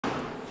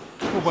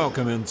Well,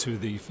 welcome into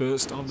the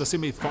first of the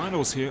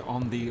semi-finals here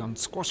on the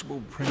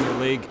Unsquashable Premier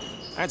League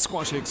at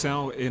Squash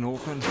XL in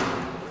Auckland.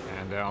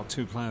 And our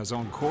two players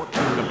on court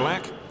in the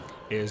black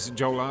is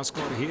Joel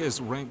ARSCOTT. He is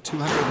ranked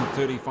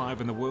 235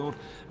 in the world.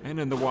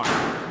 And in the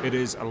white, it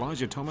is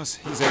Elijah Thomas.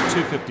 He's at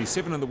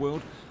 257 in the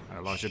world.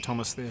 Elijah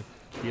Thomas there,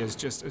 he is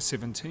just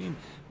 17.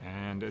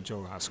 And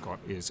Joel ARSCOTT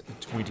is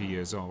 20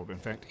 years old. In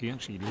fact, he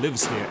actually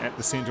lives here at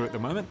the centre at the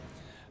moment,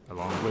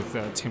 along with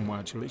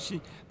Timwa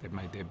Chalishi. They've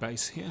made their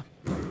base here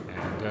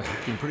and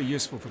been pretty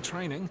useful for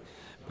training,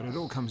 but it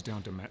all comes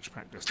down to match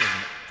practice, doesn't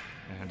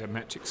it? And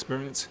match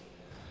experience.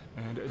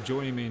 And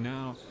joining me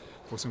now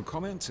for some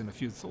comments and a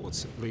few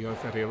thoughts, Leo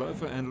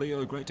Fatialofa. And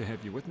Leo, great to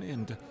have you with me,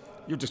 and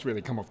you've just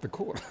really come off the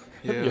court.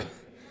 Yeah,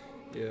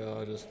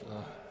 I just,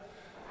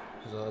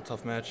 it was a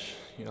tough match.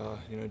 You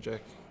know,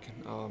 Jack,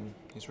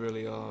 he's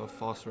really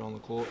fast around the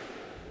court.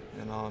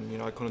 And, you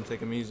know, I couldn't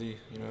take him easy,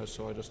 you know,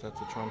 so I just had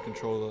to try and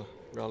control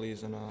the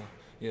rallies and,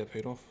 yeah, it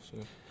paid off, so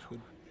it's good.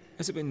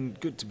 Has it been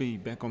good to be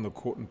back on the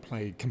court and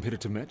play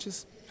competitive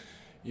matches?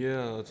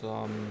 Yeah, it's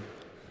a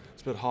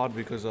bit hard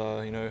because,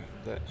 you know,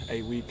 that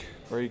 8-week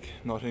break,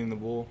 not hitting the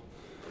ball,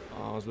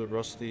 I was a bit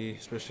rusty,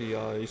 especially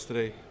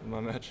yesterday in my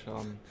match,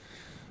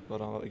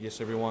 but I guess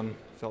everyone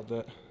felt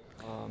that,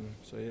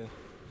 so yeah.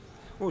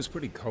 Well, it was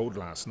pretty cold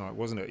last night,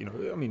 wasn't it? You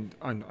know, I mean,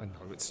 I know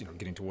it's, you know,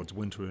 getting towards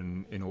winter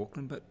in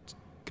Auckland, but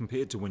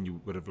compared to when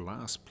you would have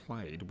last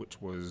played,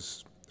 which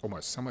was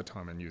almost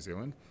summertime in New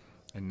Zealand,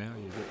 and now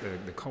you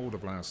get the cold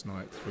of last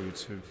night through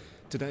to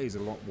today's a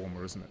lot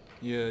warmer, isn't it?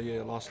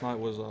 Yeah. Last night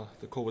was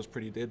the court was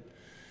pretty dead.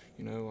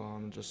 You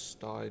know, just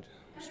died,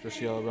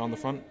 especially around the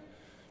front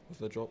with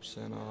the drops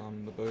and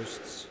the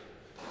bursts.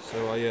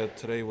 So yeah,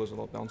 today was a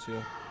lot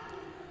bouncier.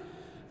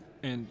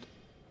 And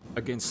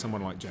against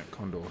someone like Jack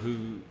Condor,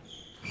 who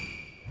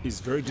is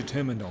very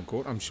determined on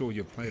court. I'm sure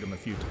you've played him a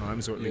few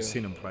times, or at least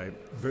seen him play.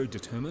 Very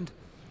determined,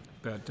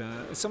 but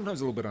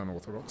sometimes a little bit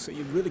unorthodox. So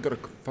you've really got to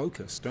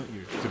focus, don't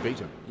you, to beat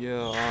him?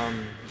 Yeah,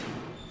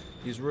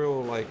 he's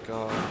real, like,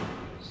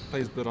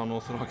 plays a bit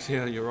unorthodox.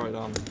 Yeah, you're right.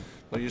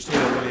 But you just need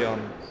to really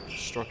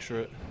structure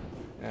it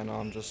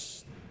and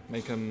just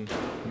make him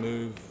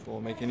move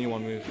or make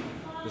anyone move.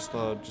 Just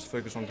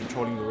focus on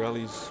controlling the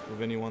rallies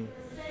with anyone,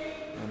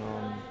 and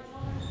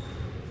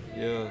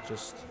yeah,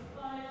 just.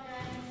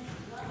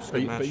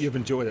 But you've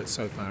enjoyed it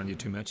so far in your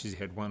two matches. You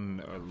had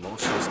one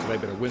loss yesterday,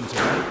 but a win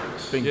today.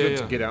 It's been good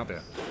to get out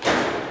there.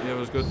 Yeah, it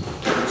was good.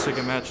 The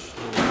second match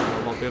was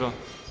a lot better.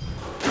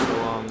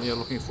 So yeah,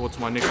 looking forward to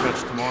my next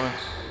match tomorrow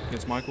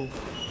against Michael.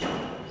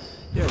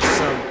 Yeah,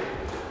 so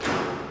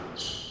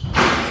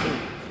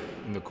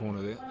in the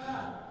corner there.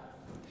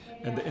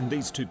 And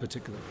these two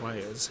particular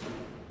players,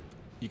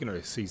 you're going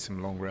to see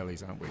some long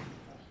rallies, aren't we?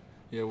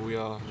 Yeah, we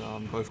are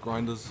both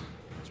grinders,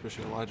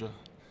 especially Elijah.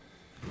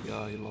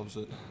 Yeah, he loves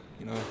it,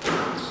 you know,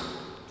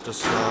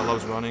 just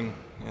loves running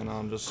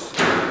and just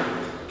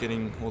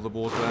getting all the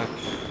balls back.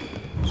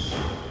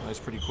 He's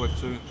pretty quick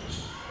too.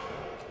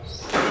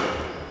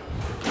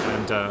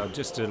 And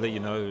just to let you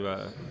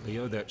know,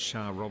 Leo, that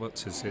Shah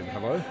Roberts has said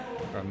hello.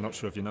 I'm not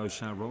sure if you know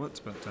Shah Roberts,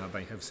 but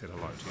they have said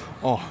hello to you.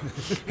 Oh,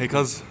 hey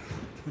cuz.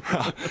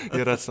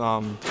 Yeah, that's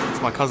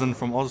it's my cousin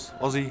from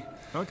Aussie.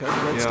 Okay,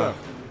 great stuff.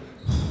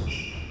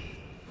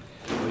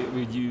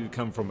 You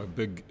come from a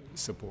big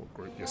support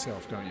group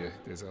yourself, don't you?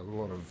 There's a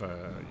lot of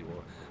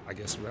your, I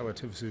guess,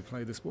 relatives who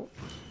play the sport.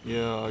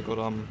 Yeah, I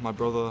got my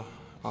brother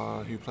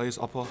who plays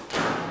upper,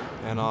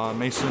 and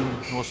Mason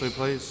who also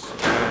plays,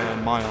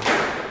 and Maya,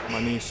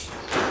 my niece.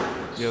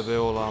 Yeah, they're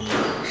all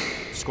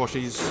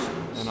squashies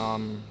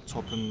and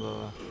topping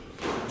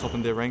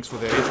their ranks for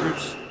their age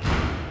groups.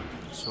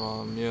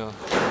 So yeah,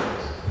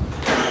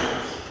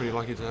 pretty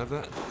lucky to have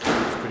that.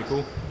 It's pretty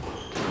cool.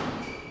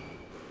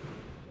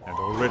 And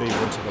already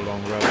into the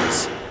long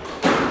rallies.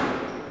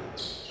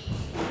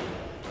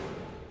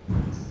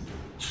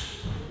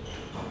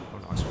 Oh,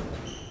 nice one.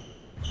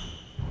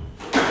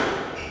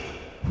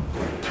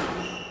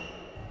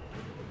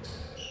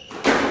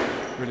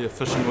 Really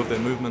efficient with their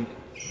movement.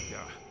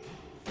 Yeah.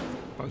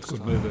 Both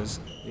good movers.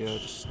 Yeah,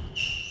 just.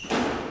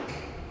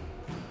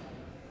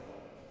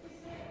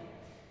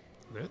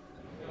 That?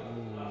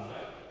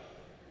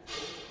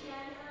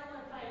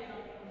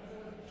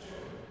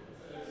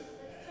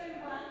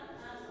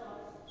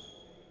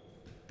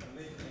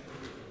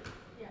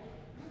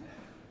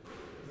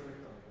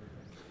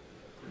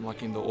 I'm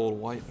liking the all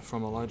white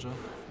from Elijah.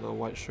 The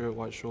white shirt,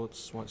 white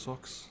shorts, white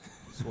socks.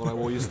 That's what I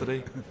wore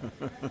yesterday.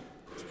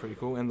 It's pretty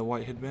cool. And the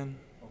white headband.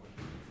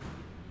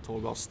 It's all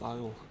about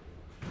style.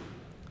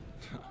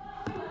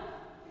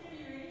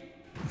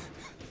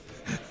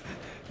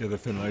 Yeah, the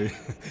Finlay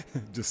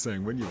just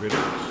saying when you're ready.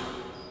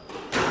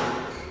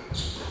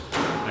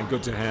 And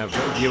good to have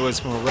viewers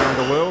from around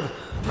the world.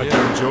 Hope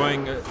you're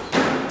enjoying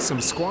some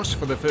squash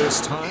for the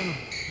first time.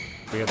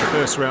 We had the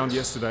first round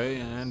yesterday,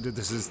 and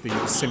this is the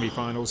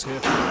semi-finals here,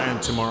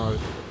 and tomorrow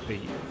the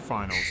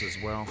finals as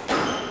well.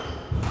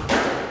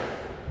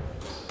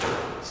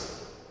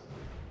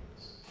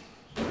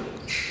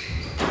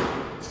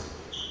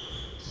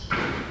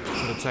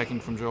 Good attacking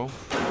from Joel.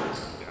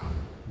 Yeah.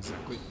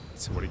 Exactly.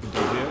 See what he can do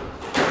here.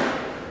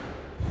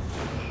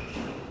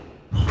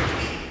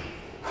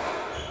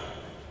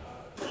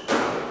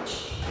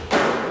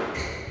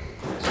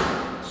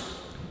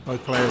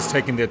 Both players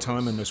taking their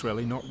time in this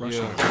rally, not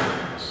rushing.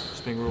 Yeah,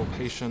 just being real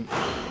patient,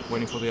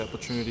 waiting for the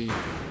opportunity.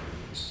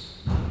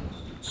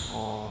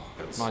 Oh,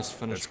 nice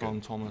finish from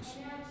Thomas.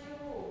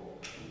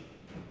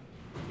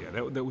 Yeah,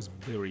 that was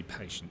very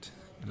patient.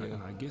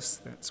 And I guess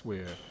that's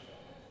where,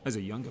 as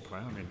a younger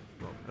player, I mean,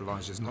 well,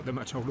 Elijah's not that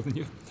much older than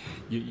you.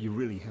 You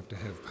really have to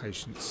have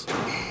patience.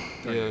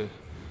 Yeah,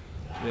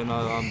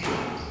 no,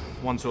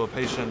 once who are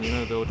patient, you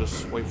know, they'll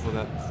just wait for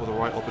the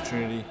right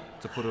opportunity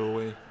to put it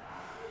away.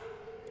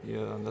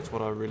 Yeah, and that's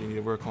what I really need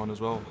to work on as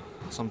well.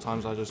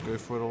 Sometimes I just go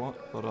for it a lot,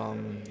 but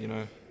you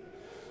know,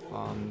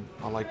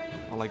 I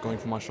like going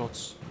for my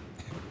shots.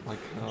 Like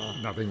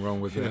nothing wrong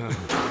with that.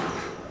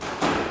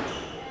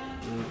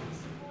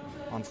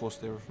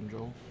 Unforced error from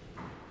Joel.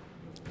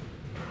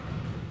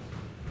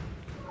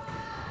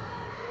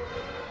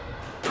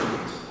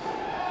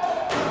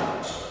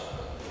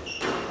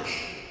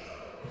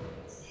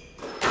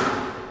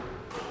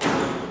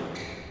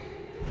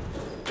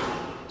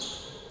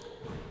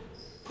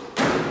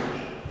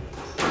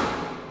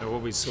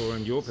 What we saw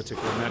in your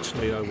particular match,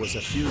 Leo, was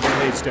a few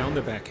rallies down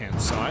the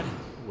backhand side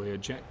where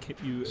Jack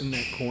kept you in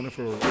that corner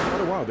for quite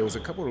a while. There was a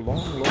couple of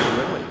long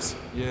rallies.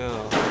 Yeah,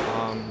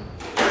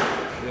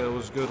 it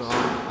was good.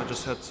 I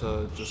just had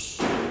to just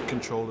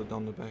control it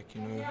down the back,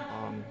 you know,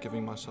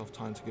 giving myself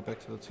time to get back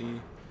to the tee,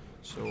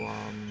 so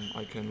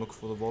I can look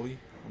for the volley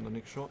on the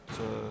next shot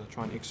to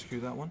try and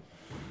execute that one.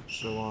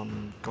 So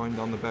going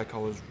down the back, I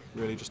was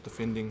really just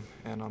defending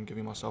and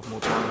giving myself more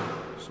time.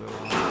 So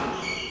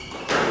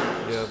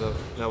yeah,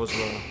 that was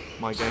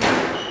my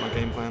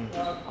game plan.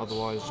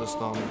 Otherwise, just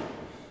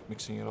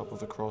mixing it up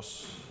with the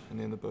cross and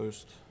then the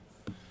boost,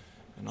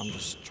 and I'm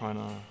just trying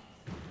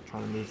to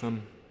move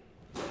them.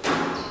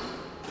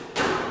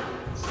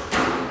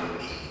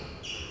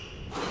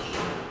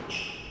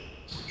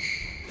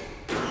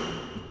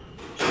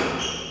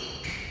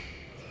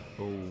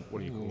 Oh,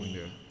 what are you calling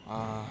there?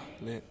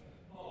 Let.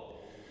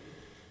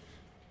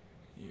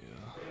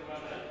 Yeah.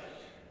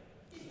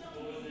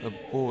 The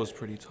ball was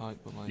pretty tight,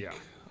 but like,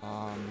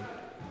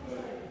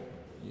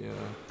 yeah,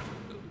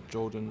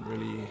 Joel didn't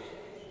really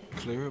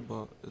clear it,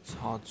 but it's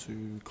hard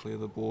to clear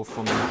the ball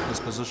from his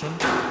position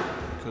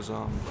because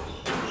yeah,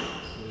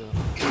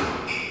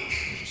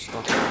 he's just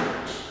stuck.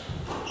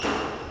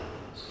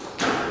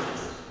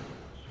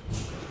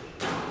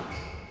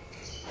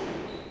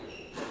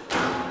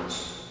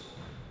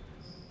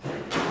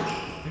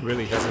 There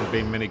really hasn't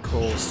been many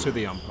calls to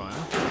the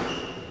umpire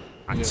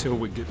until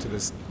we get to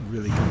this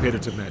really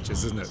competitive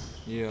matches, isn't it?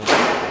 Yeah.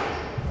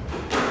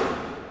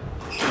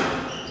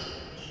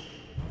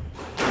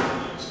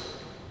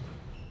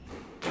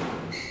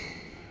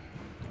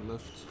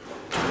 Lift.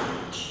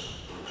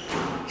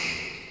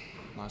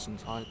 Nice and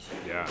tight.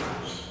 Yeah.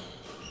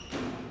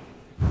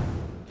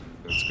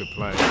 That's good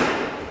play.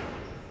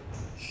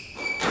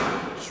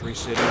 Just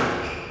resetting.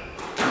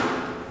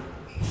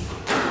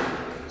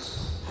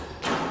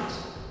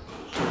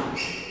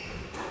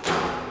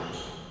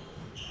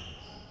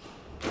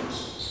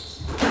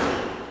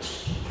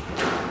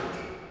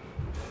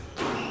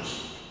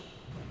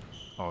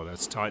 Oh,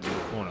 that's tight in the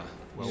corner.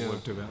 Well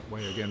worked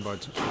away again by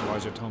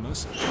Elijah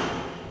Thomas.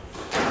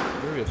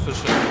 Very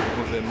efficient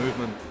with their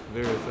movement.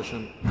 Very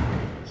efficient.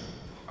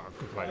 Oh,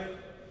 good play.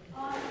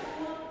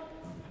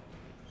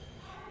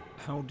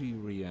 How do you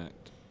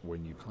react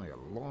when you play a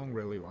long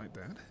rally like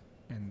that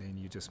and then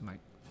you just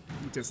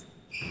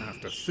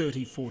after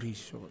 30, 40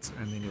 shots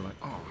and then you're like,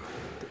 oh,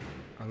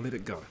 I let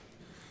it go?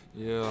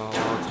 Yeah,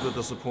 well, it's a bit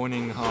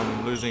disappointing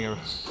losing a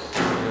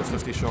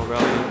 50-shot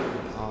rally.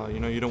 You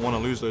know, you don't want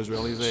to lose those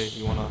rallies, eh?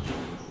 You want to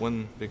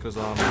win because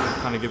they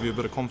kind of give you a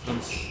bit of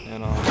confidence.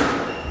 And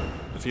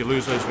if you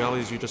lose those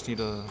rallies, you just need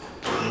to,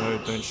 you know,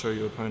 don't show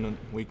your opponent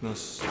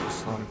weakness.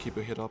 Just keep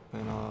your head up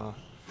and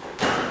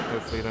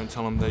hopefully don't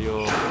tell them that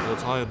you're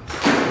tired.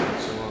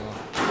 So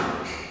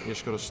you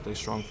just got to stay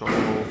strong throughout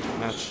the whole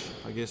match,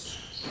 I guess.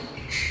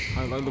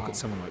 I look at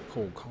someone like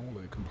Paul Cole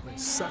who can play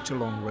such a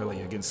long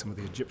rally against some of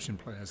the Egyptian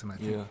players, and I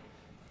think,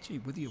 gee,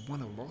 whether you've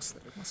won or lost,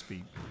 that it must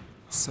be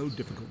so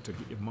difficult to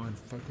get your mind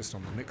focused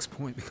on the next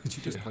point because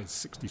you just played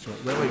 60-shot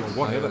rally or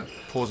whatever.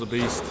 Paul's a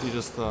beast. He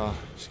just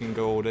can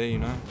go all day, you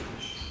know.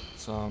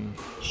 It's,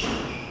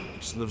 he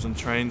just lives and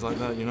trains like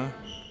that, you know.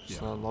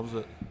 Just loves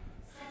it.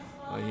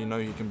 You know,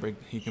 he can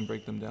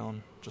break them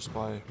down just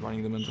by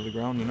running them into the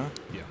ground, you know.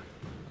 Yeah.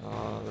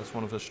 That's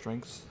one of his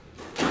strengths.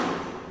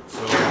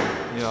 So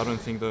yeah, I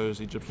don't think those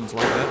Egyptians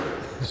like that.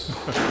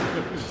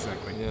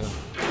 Exactly. Yeah.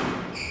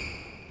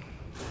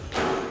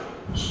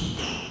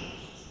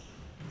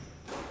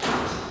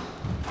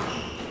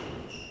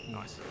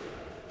 Nice.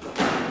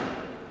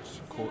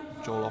 Just caught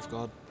Joel off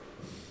guard.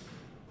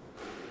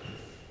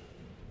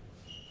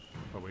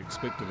 Well, we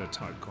expected a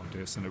tight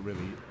contest, and it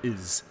really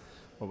is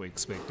what we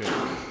expected.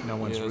 No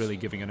one's really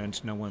giving an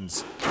inch. No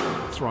one's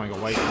throwing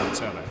away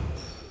points, are they?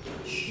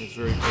 It's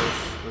very close,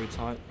 very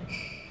tight.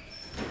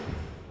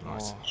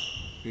 Nice.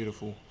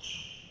 beautiful.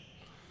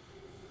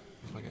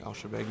 It's like an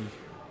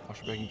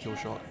Al-Shabagi kill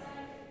shot.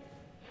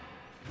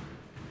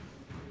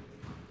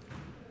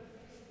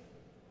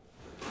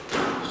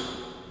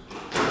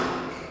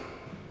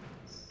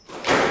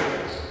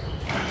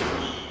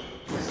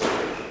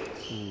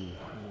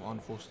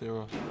 Unforced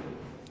error.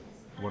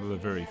 One of the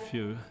very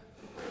few.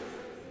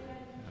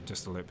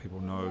 Just to let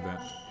people know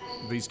that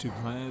these two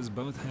players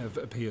both have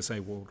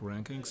PSA world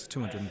rankings,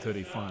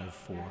 235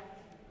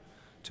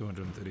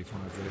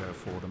 there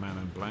for the man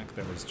in black,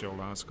 that is Joel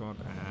Arscott,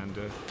 and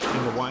in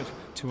the white,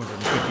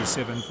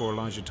 257 for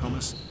Elijah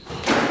Thomas.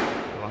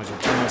 Elijah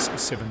Thomas,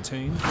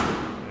 17,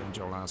 and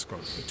Joel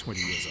Arscott, 20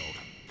 years old.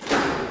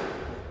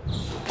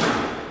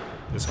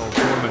 This whole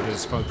tournament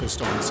is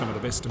focused on some of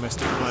the best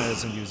domestic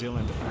players in New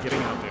Zealand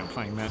getting out there and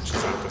playing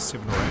matches after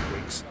 7 or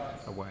 8 weeks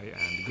away,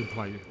 and good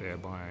play there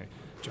by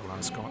Joel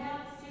Arscott.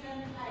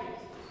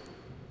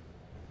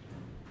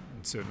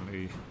 And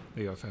certainly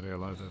Leo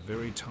Fatialova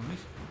very tight.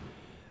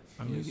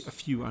 Only a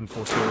few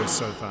unforced errors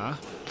so far.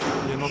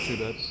 Yeah, not too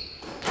bad.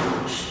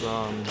 Just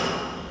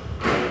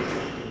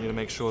you need to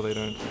make sure they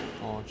don't,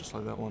 just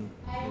like that one,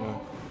 you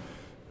know.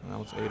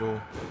 Now it's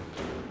 8-all.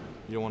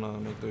 You don't want to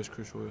make those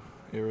crucial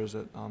errors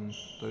at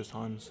those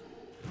times.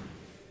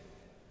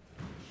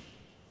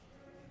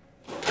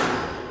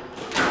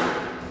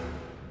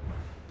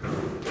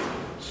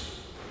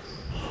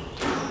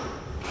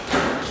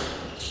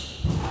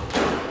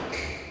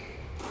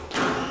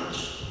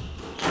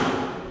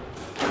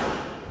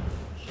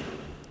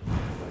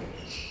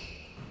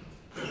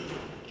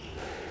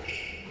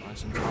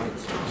 Nice and tight.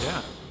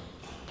 Yeah.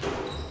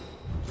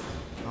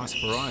 Nice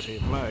variety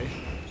of play.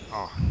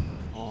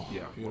 Oh,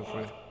 yeah, beautiful.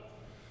 Right.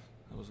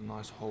 That was a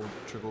nice hold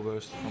trickle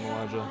burst from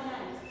Elijah.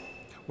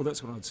 Well,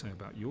 that's what I'd say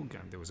about your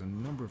game. There was a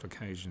number of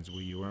occasions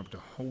where you were able to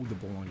hold the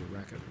ball on your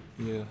racket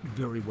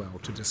very well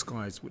to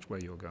disguise which way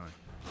you're going.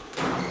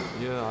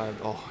 Yeah,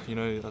 you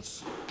know,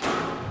 that's...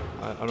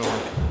 I don't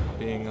like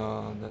being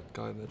that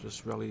guy that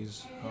just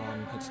rallies,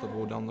 hits the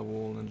ball down the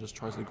wall and just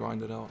tries to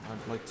grind it out.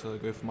 I'd like to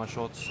go for my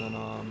shots and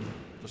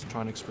just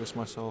try and express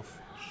myself.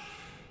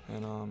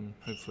 And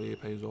hopefully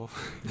it pays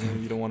off.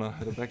 You don't want to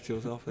hit it back to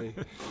yourself, eh?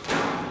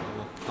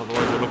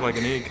 Otherwise you look like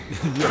an egg.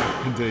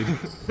 Yeah, indeed.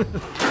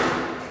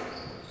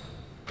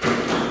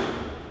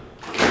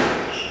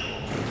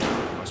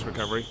 Nice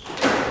recovery.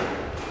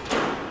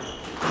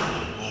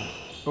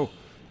 Oh.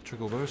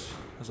 Trickle burst.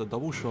 That's a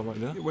double shot right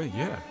there. Well,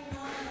 yeah.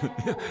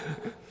 Yeah.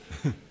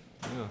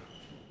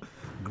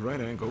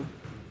 Great angle.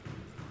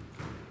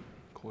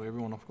 Caught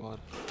everyone off guard.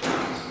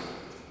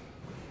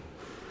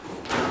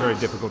 Very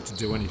difficult to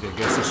do anything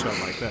against a shot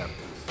like that.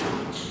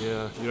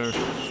 Yeah, you know,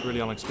 it's really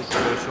unexpected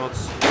those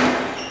shots.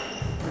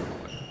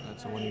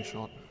 That's a winning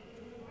shot.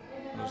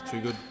 That was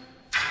too good.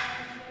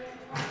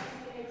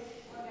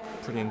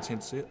 Pretty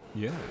intense set.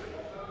 Yeah.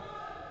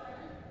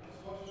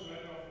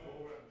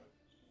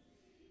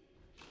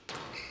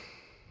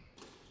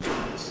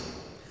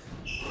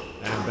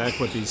 And back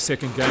with the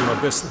second game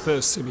of this, the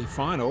first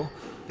semi-final,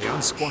 the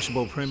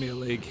Unsquashable Premier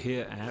League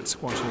here at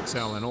Squash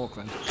XL in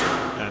Auckland.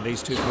 And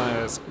these two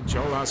players,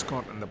 Joel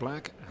Arscott in the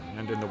black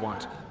and in the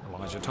white,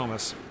 Elijah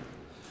Thomas.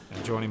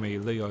 And joining me,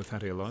 Leo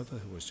Fatialova,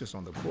 who was just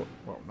on the court,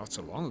 well, not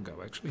so long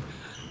ago actually.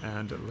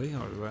 And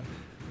Leo,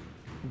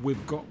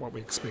 we've got what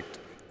we expect.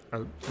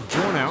 A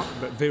drawn out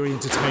but very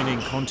entertaining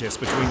contest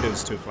between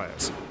those two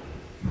players.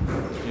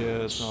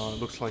 Yeah, it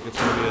looks like it's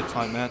going to be a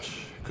tight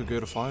match. Could go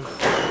to 5,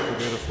 could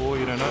go to 4,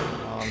 you don't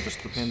know.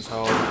 Just depends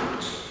how...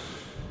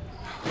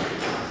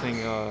 I think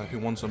who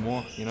wants it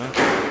more, you know.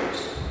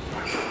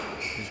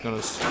 He's going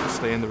to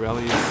stay in the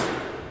rallies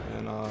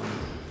and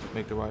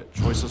make the right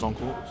choices on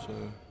court. So,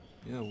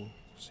 yeah, we'll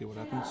see what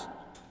happens.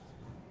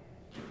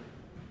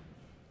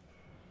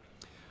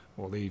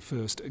 Well, the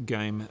first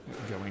game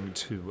going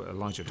to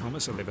Elijah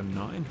Thomas,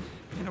 11-9,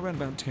 in around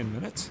about 10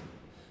 minutes.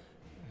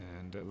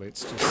 And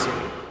let's just see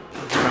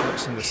how it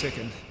develops in the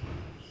second.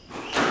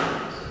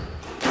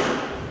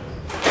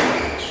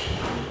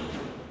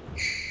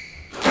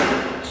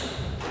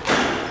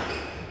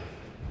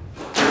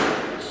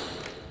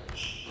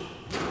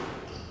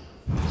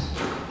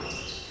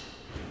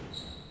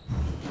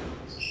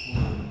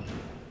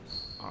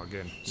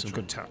 Again, some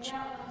good touch.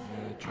 Yeah,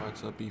 tried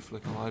to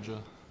B-flick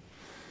Elijah.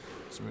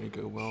 Doesn't really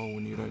go well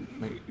when you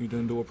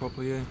don't do it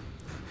properly. Yeah.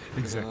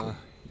 Exactly. You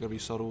gotta be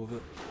subtle with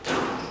it.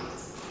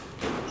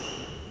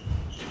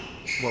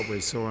 What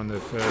we saw in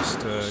the first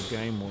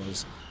game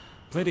was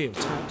plenty of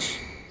touch,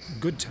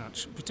 good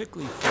touch,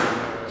 particularly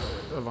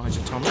from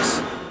Elijah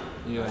Thomas.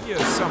 Yeah.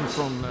 Yeah, some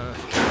from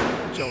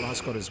Joel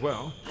Arscott as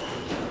well.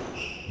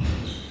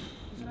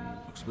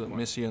 Looks a bit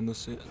messy in this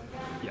set.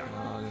 Yeah.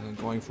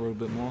 Going for it a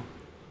bit more.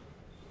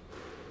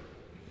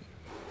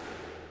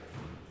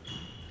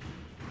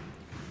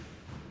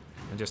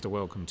 And just a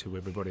welcome to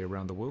everybody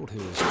around the world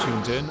who is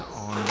tuned in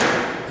on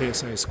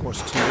PSA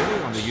Squash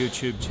TV on the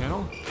YouTube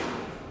channel.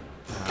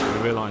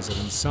 We realise that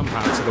in some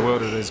parts of the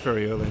world it is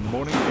very early in the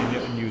morning.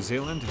 In New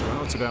Zealand,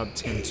 well, it's about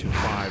 10 to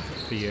 5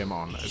 p.m.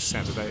 on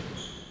Saturday.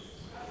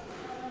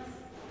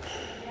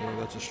 Yeah,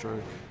 that's a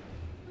stroke.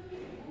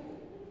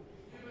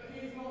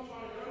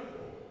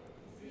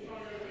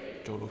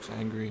 Joe looks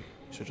angry.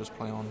 He should just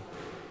play on.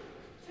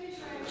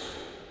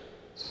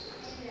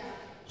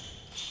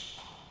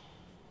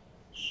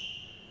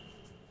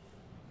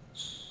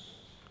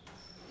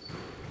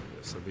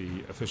 So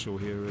the official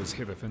here is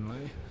Heather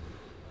Finlay.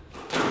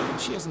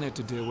 She hasn't had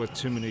to deal with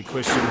too many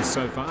questions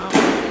so far.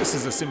 This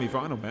is a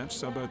semi-final match,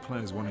 so both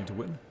players wanting to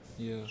win.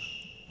 Yeah.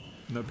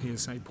 No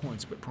PSA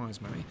points, but prize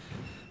money.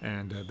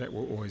 And that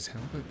will always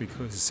help it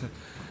because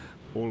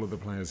all of the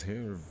players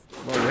here have,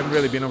 well, you haven't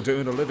really been able to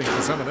earn a living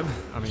for some of them.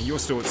 I mean, you're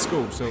still at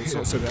school, so it's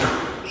not so bad.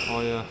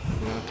 Oh, yeah.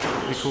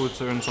 It'd be cool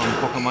to earn some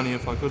pocket money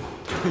if I could.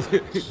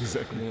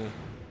 Exactly. Yeah.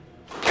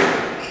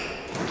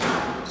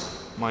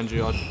 Mind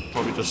you, I'd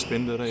probably just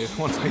spend it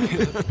once I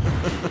get it.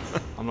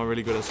 I'm not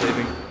really good at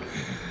saving.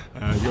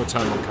 Your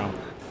time will come.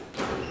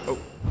 Oh.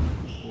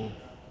 Ooh.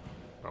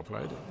 Well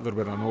played. A little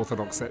bit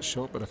unorthodox that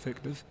shot, but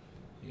effective.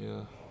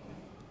 Yeah.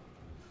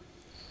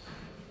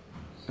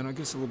 And I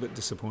guess a little bit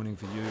disappointing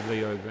for you,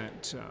 Leo,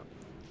 that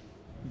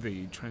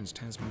the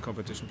Trans-Tasman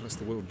competition plus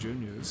the World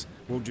Juniors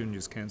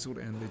cancelled,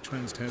 and the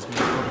Trans-Tasman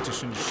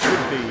competition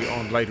should be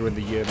on later in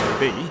the year,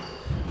 maybe.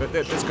 But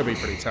that's going to be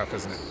pretty tough,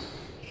 isn't it?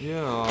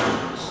 Yeah,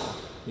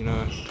 you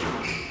know,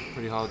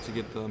 pretty hard to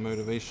get the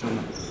motivation.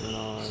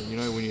 And, you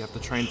know, when you have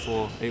to train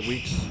for 8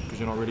 weeks because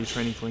you're not really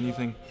training for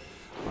anything.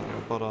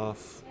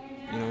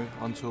 You know,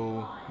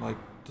 until like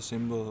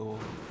December or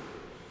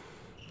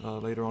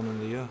later on in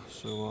the year.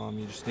 So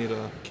you just need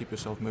to keep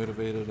yourself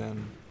motivated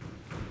and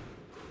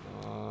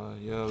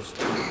yeah, just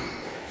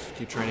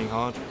keep training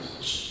hard.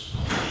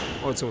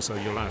 Well, it's also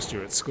your last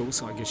year at school,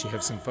 so I guess you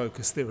have some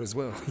focus there as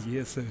well.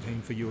 Year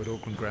 13 for you at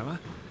Auckland Grammar.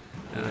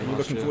 You're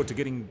looking forward to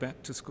getting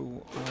back to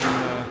school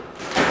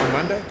on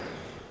Monday?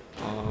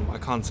 I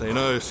can't say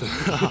no. So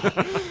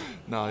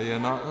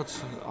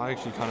I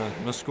actually kind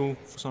of miss school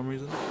for some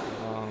reason.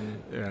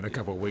 Yeah, in a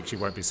couple of weeks you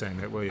won't be saying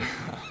that, will you?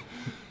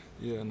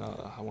 Yeah,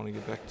 no, I want to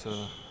get back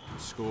to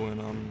school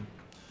and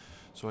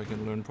so I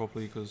can learn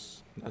properly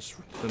because that's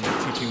been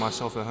teaching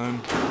myself at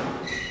home.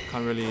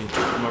 I'm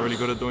not really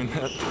good at doing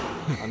that.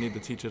 I need the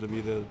teacher to be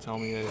there to tell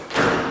me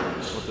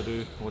what to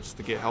do or just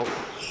to get help.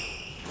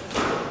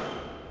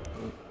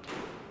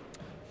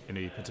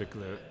 Any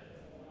particular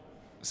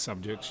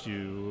subjects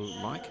you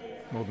like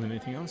more than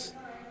anything else?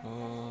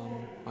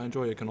 I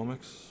enjoy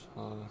economics.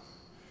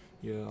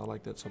 Yeah, I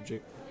like that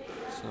subject.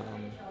 It's,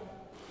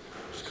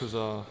 just because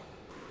I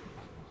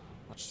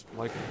just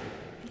like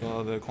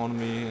the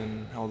economy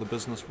and how the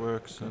business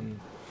works and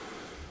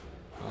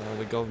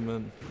the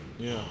government.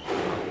 Yeah,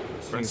 I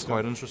think it's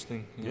quite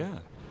interesting. Yeah.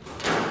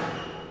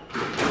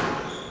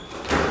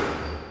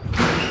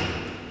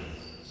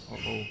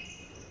 Uh-oh.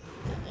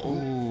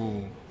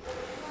 Oh,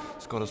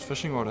 he's got his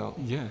fishing rod out.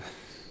 Yeah.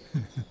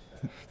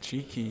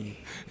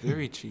 Cheeky,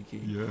 very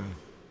cheeky. Yeah.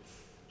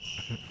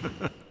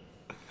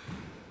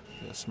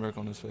 A smirk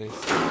on his face.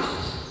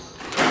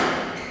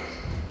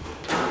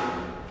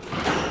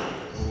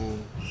 Oh,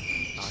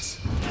 Nice.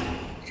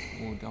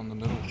 oh, down the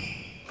middle.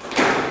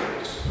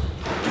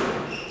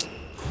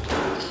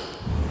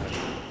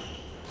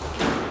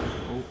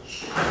 Oh.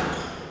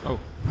 Oh.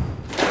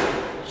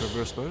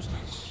 Reverse post.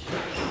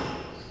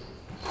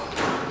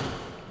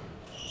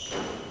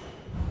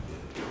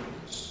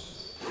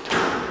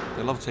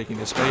 They love taking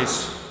their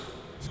space.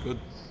 It's good.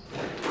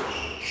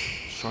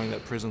 Showing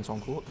that presence on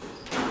court.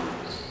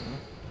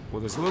 Well,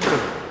 there's a little bit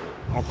of,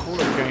 I'll call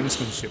it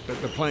gamesmanship, but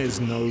the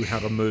players know how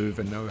to move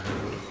and know how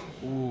to...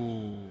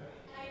 Ooh.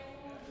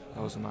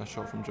 That was a nice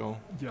shot from Joel.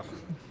 Yeah.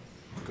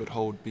 Good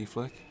hold, B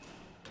flick.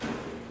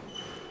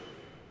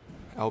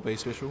 L-Bay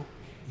special.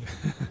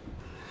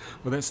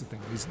 Well, that's the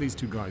thing. These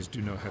two guys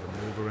do know how to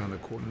move around the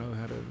court, know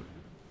how to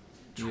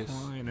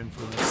try and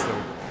influence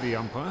the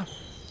umpire,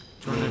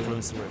 try and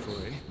influence the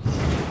referee.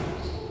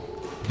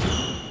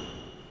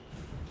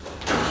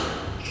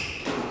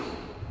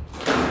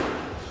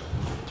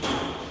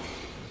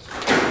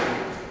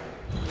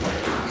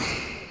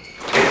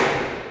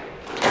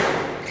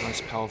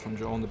 Nice power from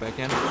Joel on the back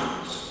end.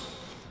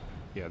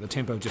 Yeah, the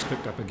tempo just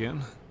picked up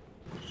again.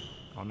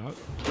 Oh no,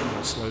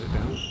 I slowed it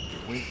down.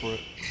 Wait for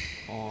it.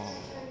 Oh.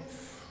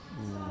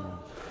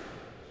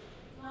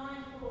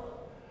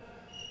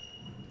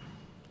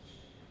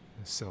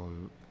 So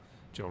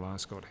Joel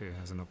ARSCOTT here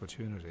has an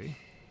opportunity.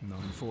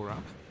 9-4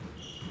 up.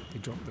 He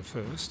dropped the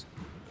first,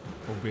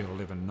 albeit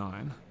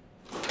 11-9.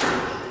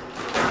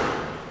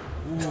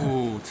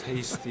 Ooh,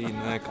 tasty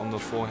neck on the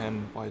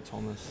forehand by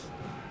Thomas.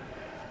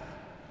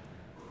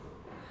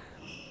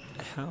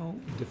 How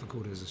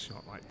difficult is a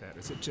shot like that?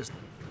 Is it just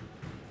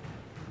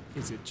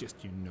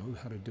you know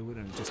how to do it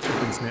and it just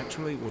happens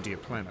naturally, or do you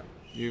plan it?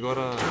 You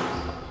gotta.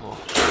 Oh,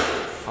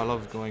 I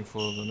love going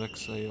for the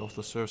next off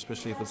the serve,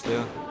 especially if it's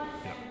there.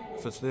 Yeah.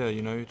 If it's there,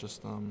 you know,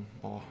 just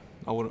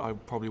I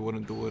probably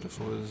wouldn't do it if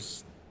it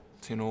was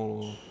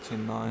 10-all or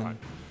 10-9. Right.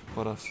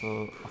 But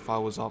if I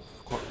was up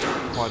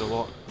quite a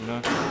lot, you know,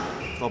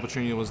 if the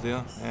opportunity was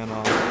there and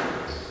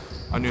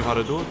I knew how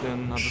to do it,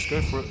 then I'd just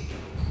go for it.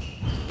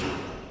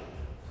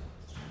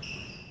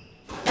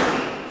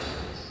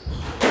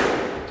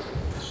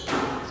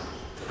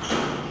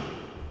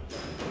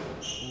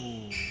 Ooh.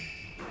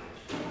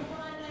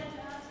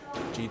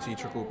 GT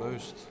triple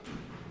boast.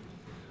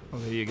 Well,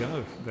 there you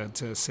go. That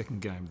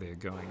second game there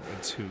going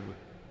to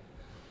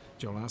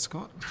Joel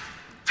ARSCOTT.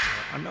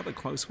 Another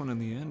close one in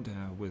the end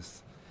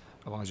with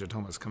Elijah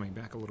Thomas coming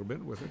back a little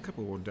bit with a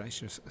couple of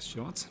audacious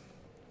shots.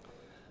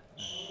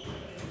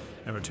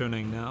 And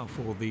returning now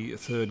for the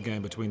third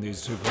game between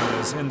these two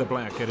players. In the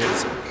black it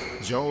is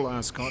Joel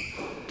ARSCOTT,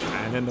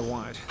 and in the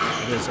white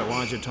it is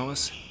Elijah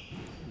Thomas.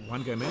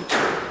 One game each.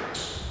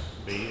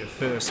 The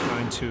first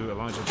going to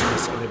Elijah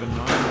Thomas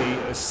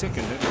 11-9, the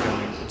second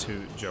going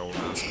to Joel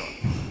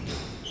ARSCOTT.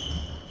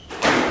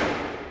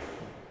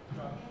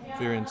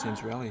 Very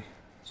intense rally.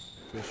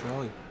 First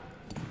rally.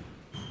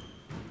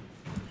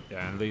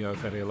 Yeah, and Leo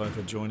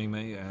Fadialova joining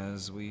me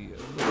as we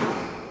look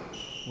at,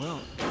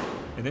 well,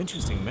 an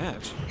interesting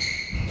match.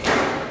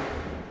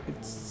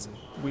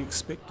 We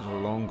expected a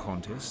long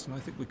contest, and I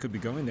think we could be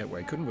going that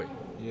way, couldn't we?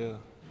 Yeah,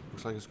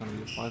 looks like it's going to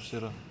be a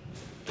 5-setter.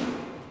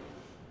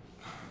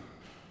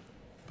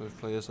 Both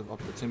players have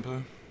upped the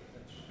tempo,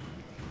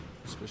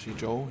 especially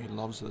Joel. He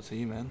loves the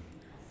tee, man.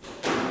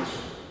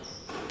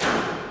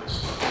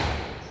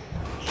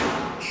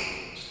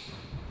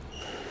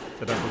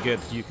 So don't forget,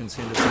 you can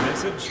send us a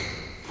message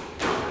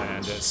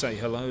and say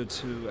hello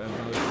to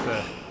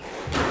both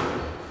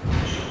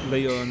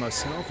Leo and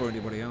myself, or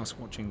anybody else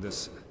watching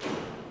this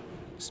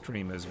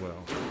stream as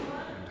well.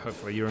 And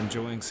hopefully you're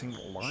enjoying seeing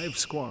live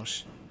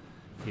squash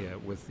here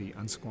with the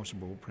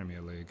Unsquashable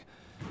Premier League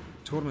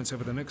tournaments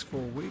over the next 4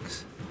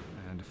 weeks.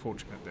 And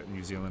fortunate that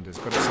New Zealand has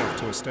got itself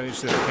to a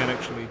stage that it can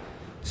actually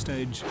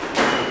stage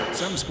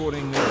some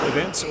sporting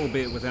events,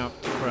 albeit without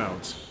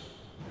crowds.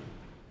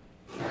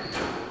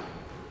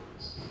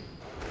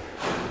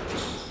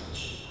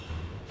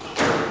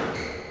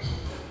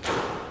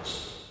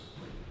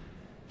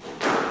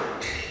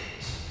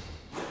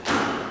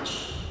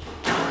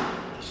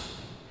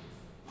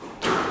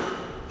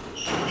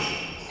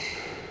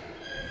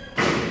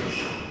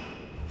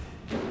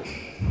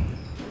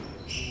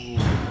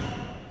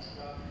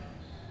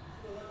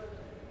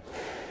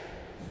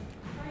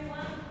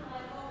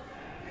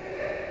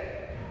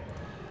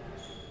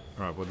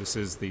 Right, well, this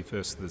is the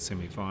first of the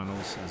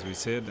semi-finals, as we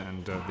said,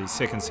 and the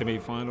second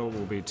semi-final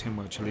will be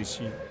Temwa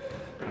Chalishi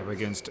up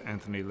against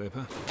Anthony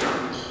Lepper.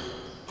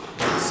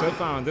 But so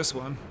far in this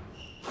one,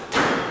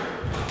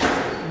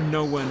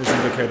 no one is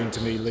indicating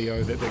to me,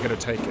 Leo, that they're going to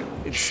take it.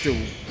 It's still,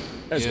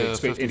 as we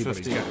expect, 50-50.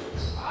 anybody's game.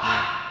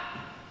 Yeah.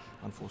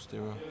 Unforced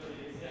error.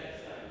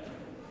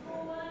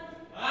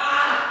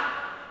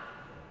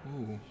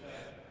 Ooh.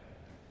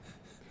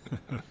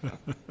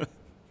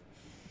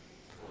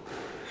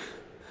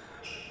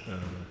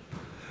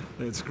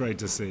 It's great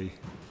to see.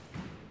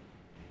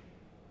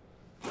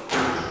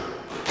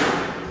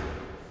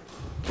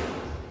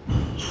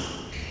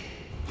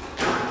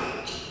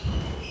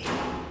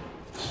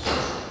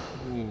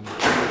 Ooh.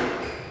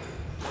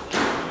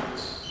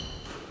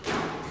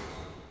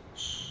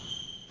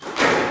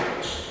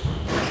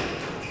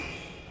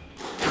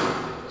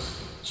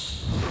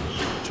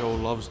 Joel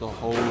loves the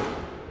hold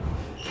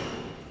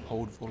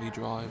volley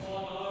drive.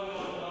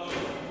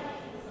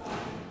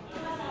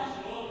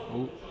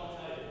 Oh.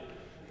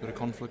 Bit of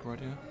conflict right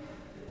here.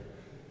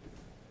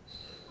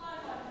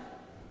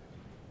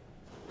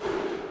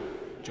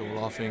 Joel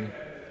laughing.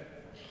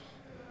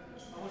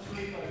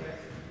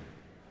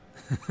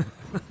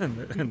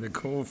 and the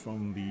call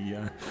from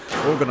the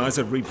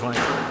organizer replay.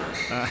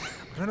 I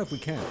don't know if we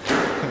can.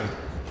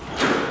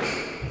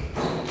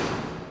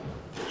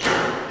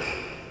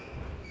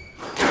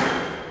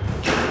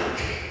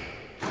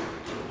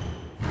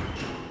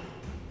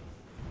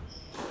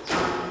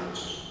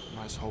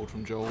 Nice hold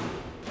from Joel.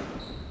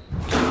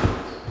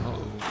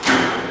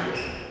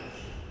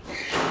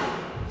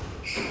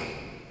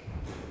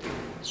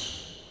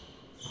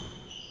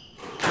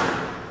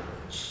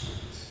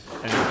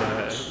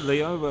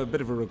 Leo, a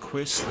bit of a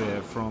request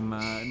there from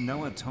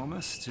Noah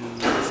Thomas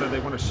so they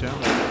want to shout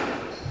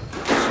out.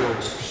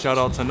 Sure. Shout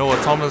out to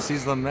Noah Thomas,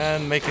 he's the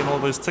man making all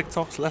those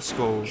TikToks. Let's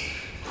go.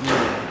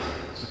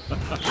 Yeah,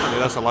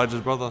 that's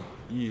Elijah's brother.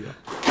 Yeah.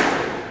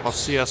 I'll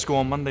see you at school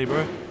on Monday,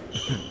 bro.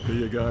 There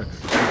you go.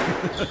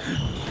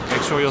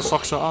 Make sure your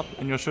socks are up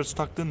and your shirt's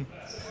tucked in.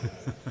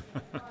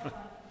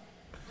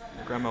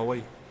 Grab my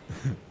way.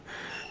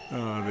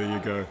 Oh, there you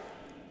go.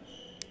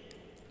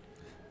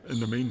 In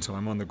the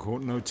meantime, on the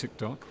court, no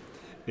TikTok.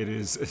 It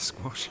is a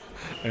squash,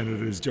 and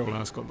it is Joel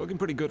ARSCOTT looking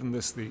pretty good in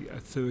this, the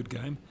third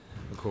game.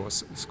 Of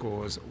course,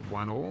 scores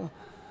 1-all.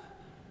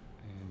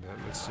 And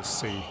let's just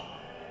see.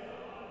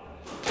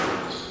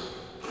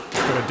 He's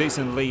got a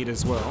decent lead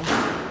as well.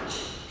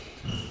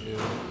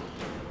 Yeah.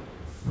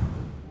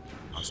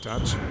 Nice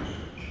touch.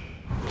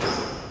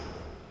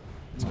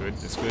 It's good,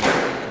 it's good.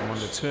 On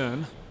the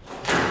turn.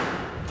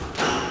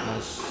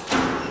 Nice.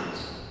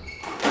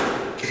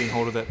 Getting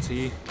hold of that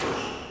tee.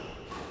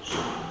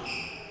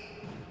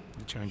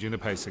 Changing the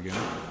pace again.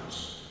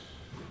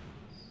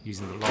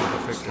 Using the lob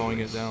effect. Slowing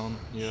it down,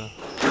 yeah.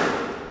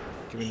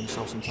 Giving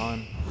himself some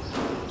time.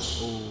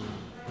 Oh,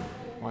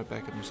 right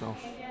back at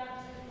himself.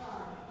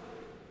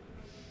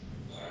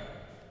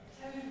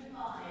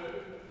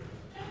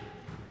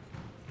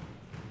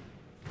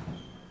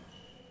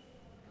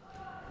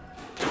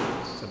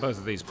 both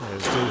of these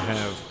players do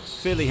have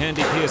fairly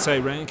handy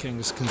PSA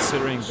rankings,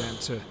 considering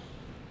that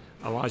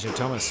Elijah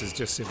Thomas is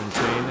just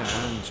 17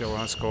 and Joel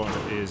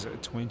ARSCOTT is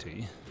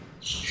 20.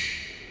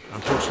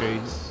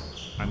 Unfortunately,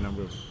 a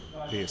number of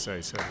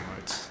PSA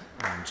satellites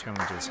and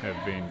challenges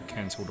have been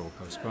cancelled or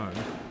postponed,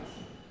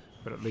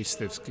 but at least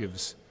this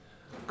gives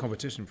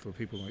competition for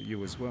people like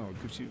you as well.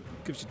 It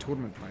gives you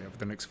tournament play over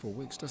the next 4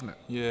 weeks, doesn't it?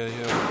 Yeah.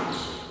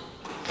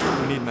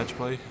 We need match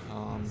play,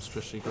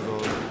 especially because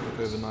of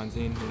the COVID-19,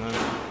 you know.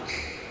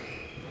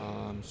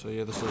 So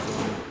yeah, this is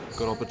a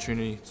good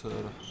opportunity to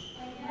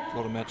a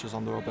lot of matches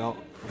under our belt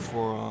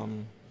before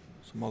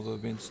some other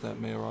events that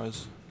may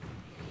arise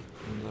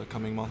in the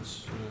coming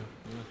months.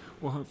 Yeah.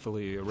 Well,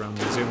 hopefully around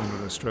New Zealand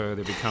and Australia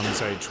there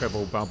becomes a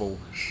travel bubble,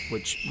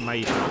 which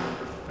may help.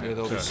 Yeah,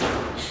 there'll be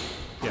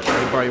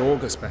yeah, by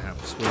August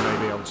perhaps we may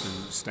be able to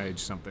stage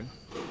something.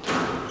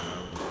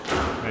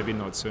 Maybe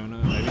not sooner,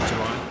 maybe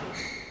July.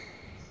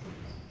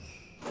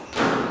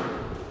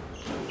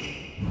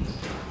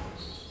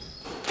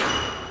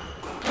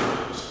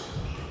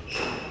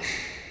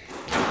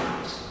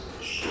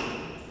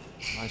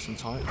 Nice and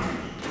tight.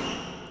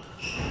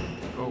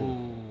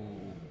 Oh,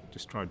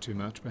 just tried too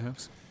much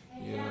perhaps?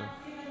 Yeah,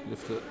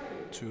 lifted it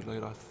too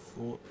late I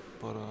thought,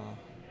 but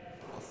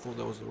I thought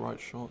that was the right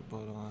shot,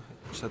 but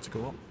just had to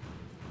go up.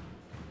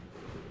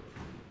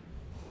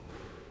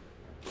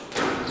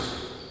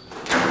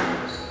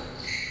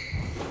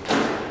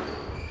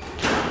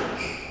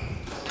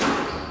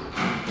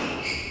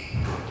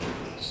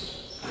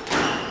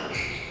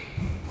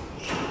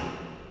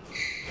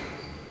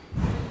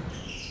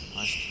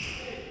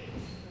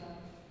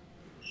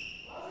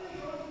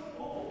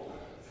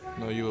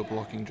 No, you were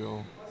blocking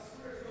Joel.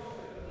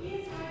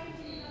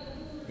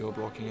 You were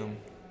blocking him.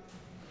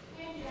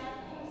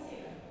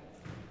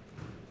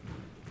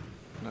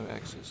 No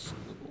access to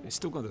the ball. He's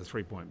still got the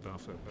 3-point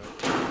buffer,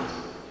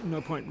 but no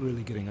point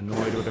really getting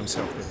annoyed with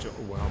himself.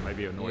 Well,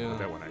 maybe annoyed with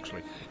that one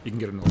actually. You can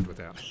get annoyed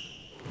without.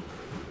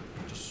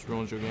 Just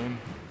ruins your game.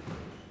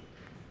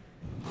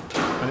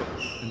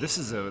 And this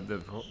is the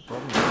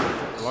problem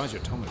with Elijah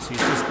Thomas. He's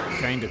just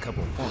gained a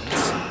couple of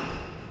points,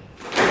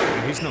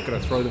 and he's not going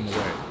to throw them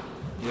away.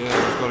 Yeah,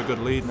 he's got a good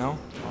lead now.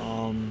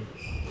 Oh,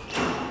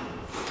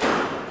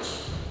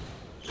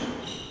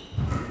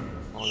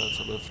 that's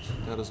a lift.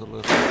 That is a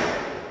lift.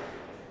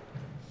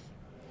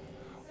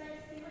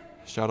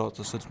 Shout out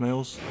to Sid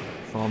Mills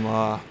from,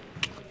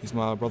 he's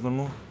my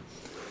brother-in-law.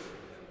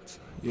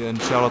 Yeah,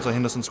 and shout out to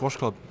Henderson Squash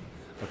Club.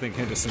 I think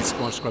Henderson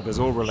Squash Club is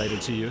all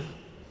related to you.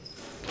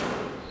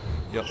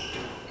 Yep,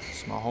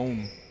 it's my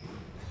home.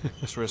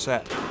 That's where it's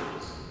at.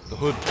 The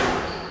hood.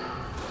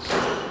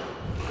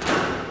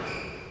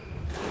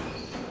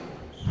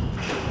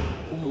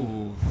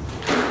 Ooh.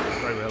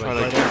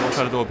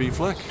 Try to do a B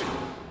flick.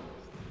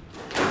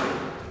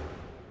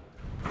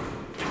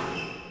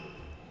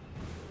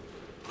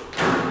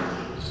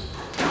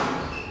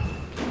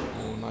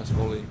 Oh, nice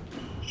volley.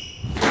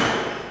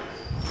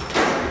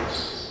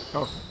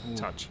 Oh, ooh,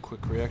 touch.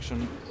 Quick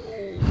reaction.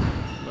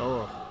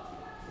 Oh.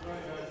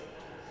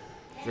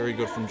 Very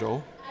good from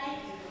Joel.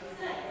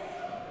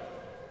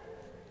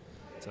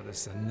 So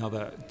this is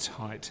another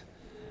tight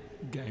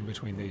game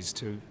between these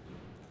two.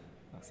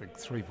 I think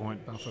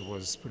 3-point buffer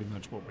was pretty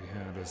much what we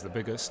had as the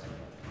biggest.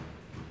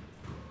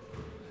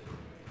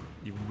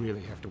 You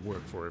really have to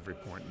work for every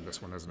point in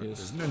this one, isn't it?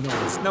 Yes.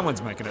 No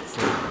one's making it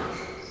free.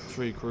 It's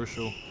really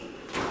crucial.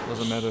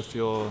 Doesn't matter if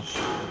you're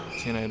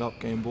 10-8 up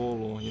game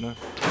ball or, you know,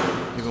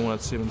 even when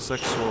it's 7-6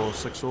 or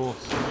 6-all.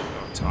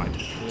 Oh, tight.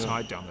 Yeah.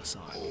 Tight down the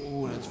side.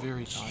 Oh, that's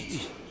very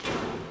tight.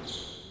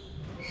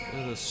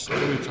 That is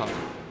so tight.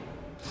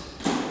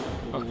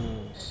 Oh.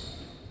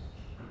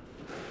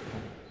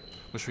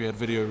 Wish we had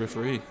video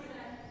referee.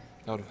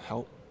 That would have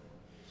helped.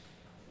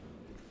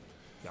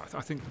 Yeah,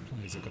 I think the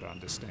players have got to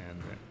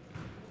understand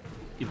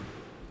that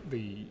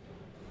the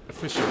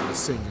official is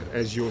seeing it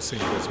as you're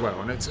seeing it as well,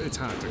 and it's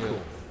hard to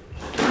call.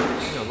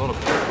 Yeah, a lot of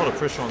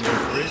pressure on the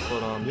referee,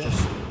 but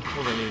just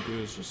all they need to do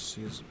is just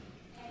see as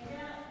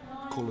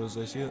cool as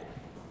they see it.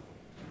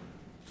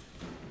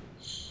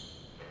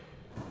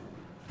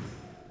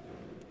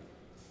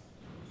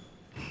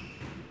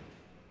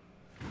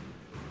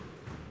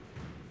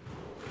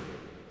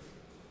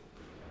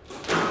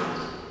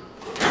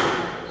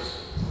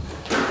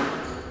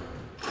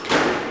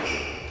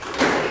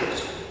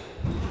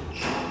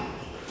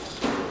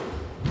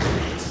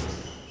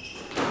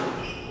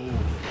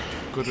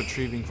 Good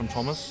retrieving from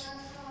Thomas.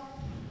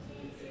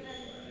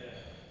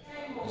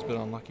 He's a bit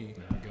unlucky.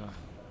 There we go.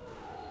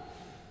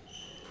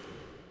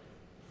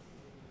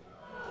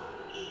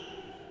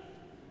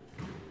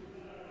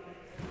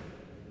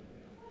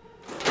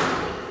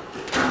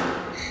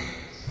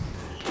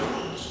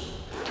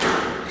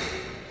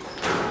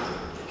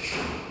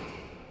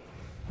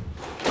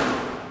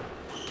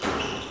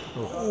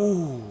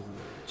 Oh,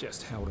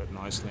 just held it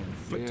nicely and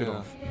flicked it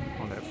off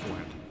on that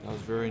forehand. That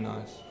was very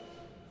nice.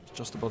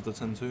 Just above the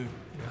 10-2. Yeah.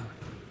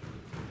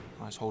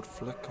 Nice hold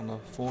flick on the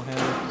forehand.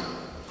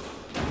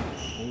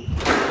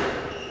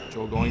 Oh.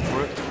 Joel going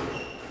for it.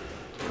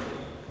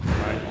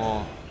 Right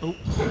Oh,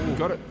 You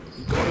got it.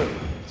 You got it.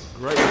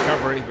 Great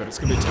recovery, but it's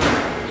going to be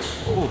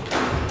tough.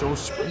 oh, Joel's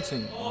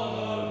sprinting.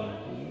 Oh,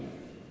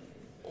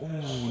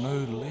 no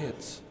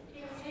leads.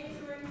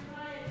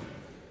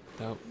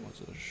 That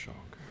was a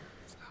shock.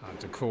 It's hard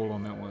to call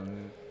on that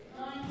one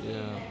there.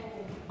 Yeah.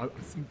 I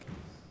think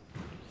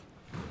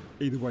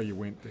either way you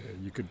went there,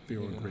 you could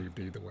feel Yeah. aggrieved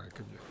either way,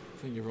 couldn't you? I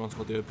think everyone's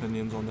got their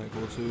opinions on that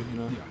goal too, you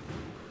know. Yeah.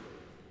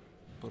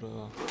 But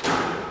oh,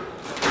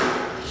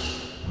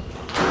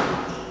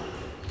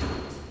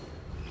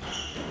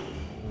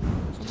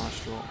 it's a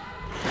nice drop.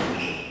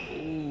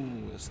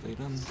 Oh, it stayed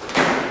in.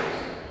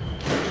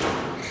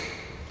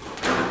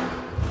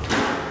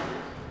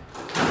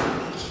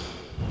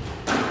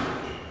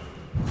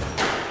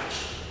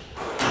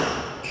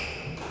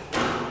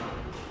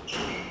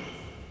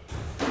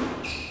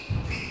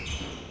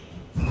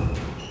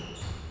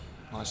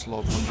 Nice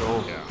lob from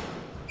Joel. Yeah.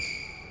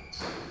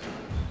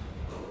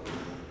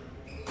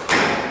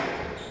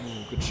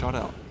 Ooh, good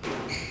shutout.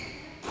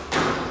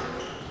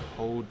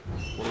 Hold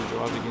volley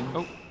drive again.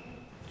 Oh,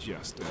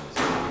 just as.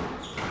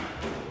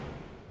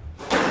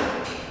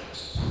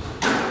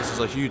 This is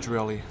a huge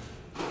rally.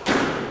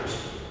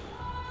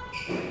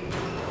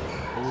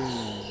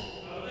 Ooh.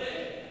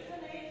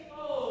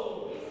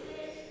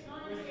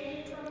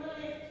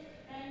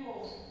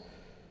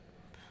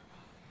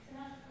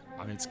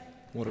 I mean, it's,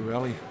 What a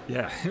rally.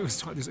 yeah, it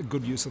was there's a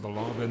good use of the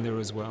lob in there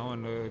as well,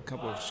 and a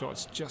couple of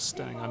shots just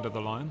staying under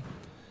the line.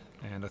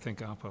 And I think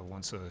Arpa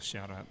wants a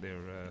shout out there,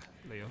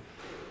 Leo.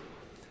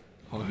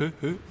 Oh,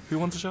 who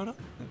wants a shout out?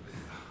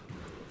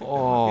 A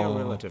Oh,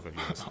 relative of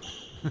yours.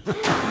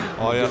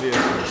 oh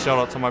yeah. Shout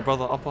out to my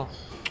brother Upper.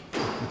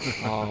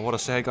 Oh, what a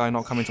sad guy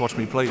not coming to watch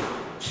me play.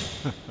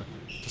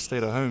 Just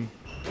stayed at home.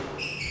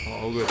 Oh,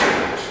 all good.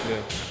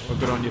 Yeah. Well,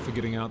 good on you for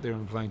getting out there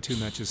and playing 2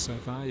 matches so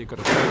far. You've got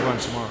a third one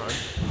tomorrow.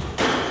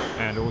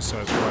 And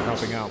also for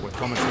helping out with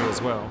commentary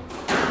as well.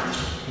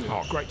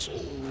 Oh, great.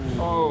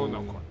 Oh,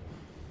 not quite.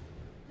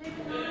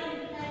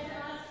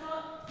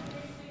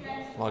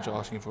 Elijah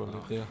asking for a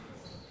lead there.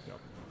 Yep.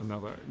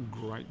 Another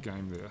great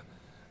game there.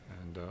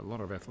 And a lot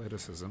of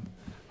athleticism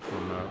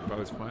from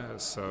both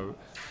players. So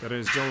that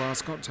is Joel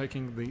ARSCOTT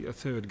taking the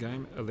third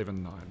game,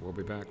 11-9. We'll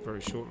be back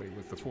very shortly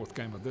with the fourth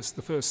game of this,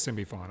 the first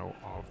semi-final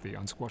of the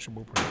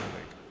Unsquashable Premier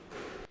League.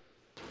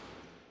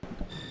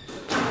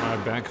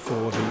 Back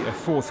for the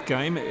fourth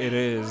game. It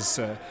is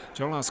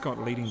Joel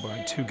ARSCOTT leading by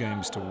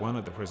 2-1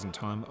 at the present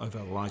time over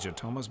Elijah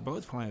Thomas,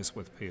 both players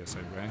with PSA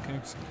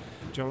rankings.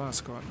 Joel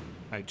ARSCOTT,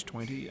 age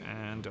 20,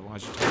 and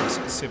Elijah Thomas,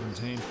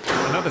 17.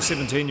 Another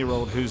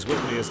 17-year-old who's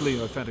with me is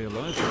Leo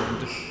Fatialofa.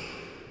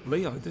 And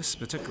Leo, this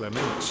particular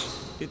match,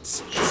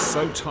 it's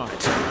so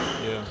tight.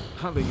 Yeah.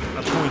 Hardly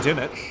a point in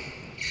it.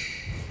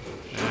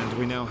 And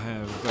we now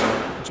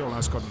have Joel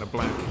ARSCOTT in the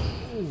black.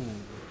 Ooh.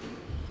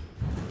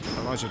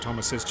 Elijah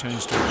Thomas has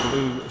changed to a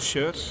blue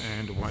shirt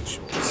and white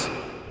shorts.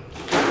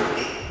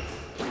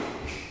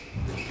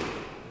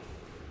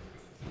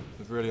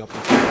 We've really upped the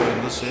tempo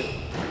in this set.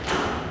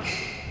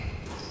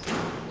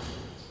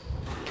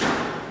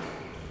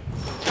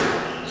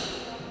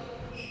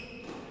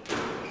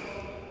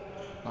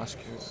 Nice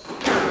kick.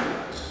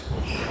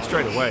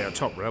 Straight away, a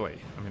top rally.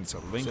 I mean, it's a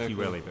lengthy Exactly.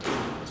 rally, but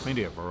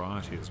plenty of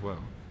variety as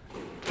well.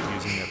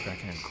 Using that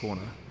backhand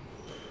corner.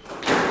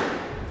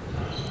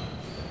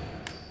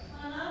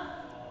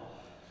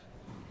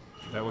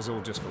 That was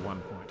all just for 1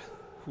 point.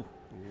 Whew,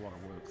 a lot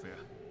of work there.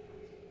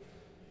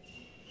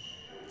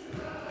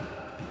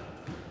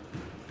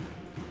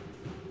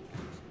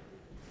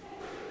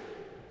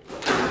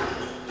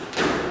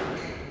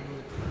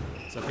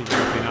 So people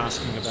have been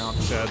asking about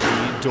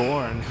the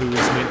door and who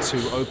is meant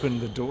to open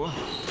the door.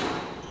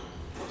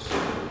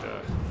 And,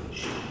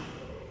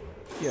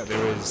 yeah,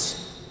 there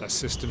is a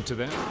system to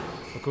that.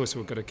 Of course,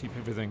 we've got to keep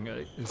everything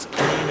as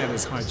clean and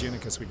as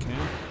hygienic as we can.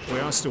 We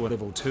are still at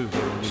level 2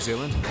 here in New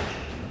Zealand.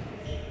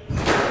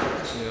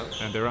 Yeah.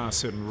 And there are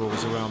certain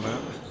rules around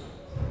that.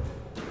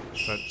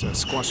 But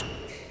squash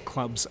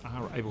clubs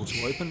are able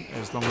to open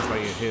as long as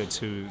they adhere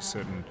to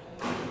certain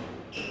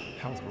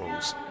health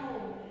rules.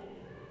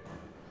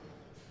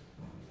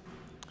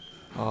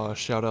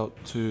 Shout out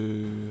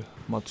to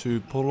my 2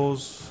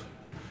 polos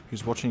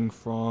who's watching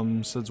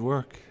from Sid's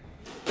work.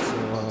 So,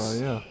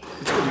 yeah.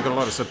 It's good you've got a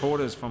lot of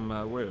supporters from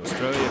where?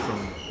 Australia,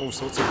 from all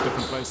sorts of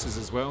different places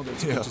as well.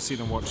 It's Yeah. good to see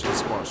them watching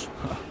squash.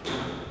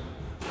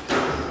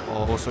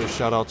 Also,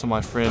 shout out to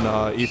my friend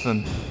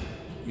Ethan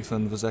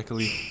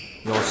Vizakali.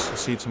 I'll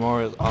see you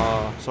tomorrow.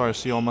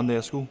 See you on Monday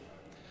at school.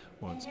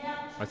 Well,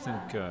 I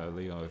think,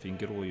 Leo, if you can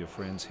get all your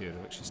friends here to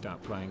actually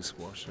start playing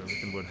squash, I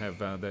reckon we'd have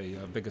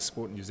the biggest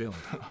sport in New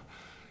Zealand.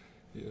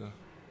 Yeah,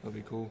 that'd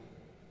be cool.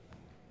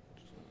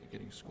 Just,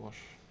 getting squash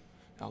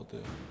out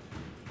there.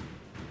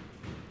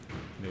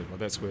 Yeah, well,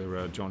 that's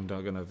where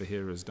John.Duggan over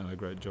here has done a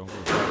great job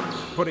of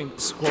putting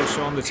squash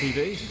on the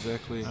TV,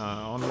 Exactly.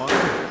 online,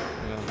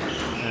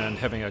 Yeah. and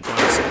having a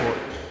glass court.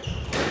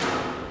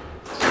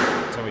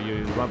 So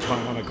you love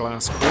playing on a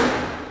glass court.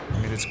 I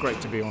mean, it's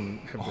great to be on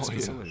have this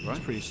facility, It's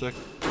right? pretty sick.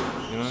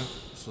 You know,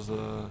 this is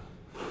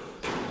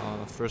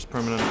first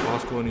permanent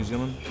basketball in New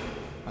Zealand,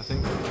 I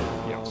think.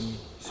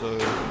 So, you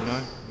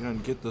know, you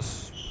don't get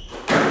this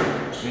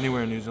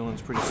anywhere in New Zealand.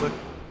 It's pretty sick.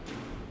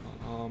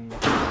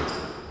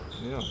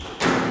 Yeah,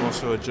 and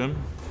also a gym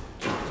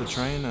to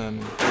train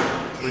and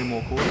 3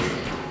 more courts.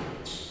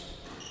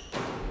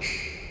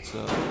 It's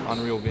an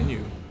unreal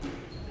venue.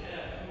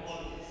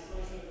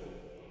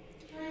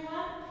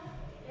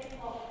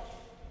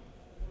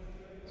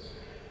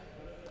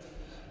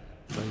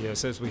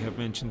 Yes, as we have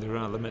mentioned, there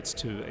are limits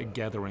to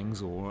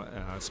gatherings or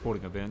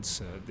sporting events.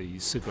 The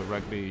Super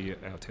Rugby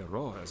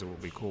Aotearoa, as it will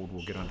be called,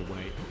 will get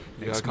underway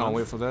Yeah, I next can't month.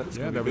 wait for that. It's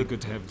Yeah, that'll be good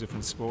to have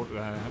different sport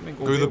happening.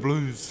 Go the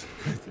Blues.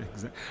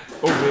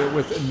 Albeit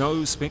with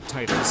no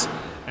spectators.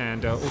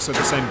 And also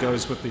the same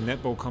goes with the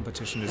netball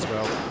competition as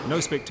well.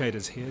 No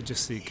spectators here,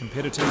 just the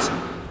competitors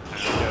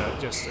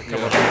and just a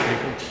couple of other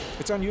people.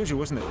 It's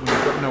unusual, isn't it, when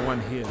you've got no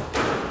one here?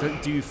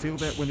 Do you feel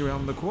that when you're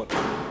out on the court?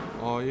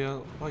 Oh yeah,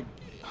 like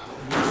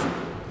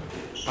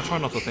I try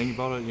not to think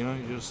about it. You know,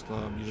 you just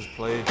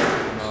play.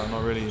 And,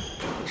 not really.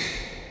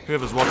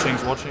 Whoever's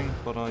watching's watching,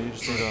 but you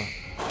just need to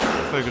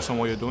focus on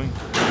what you're doing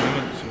at the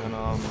moment. And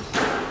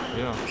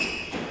yeah.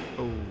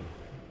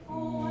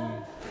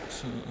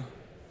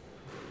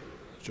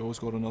 Joel's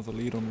got another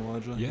lead on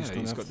Elijah. Yeah,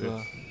 he's got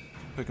to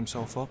pick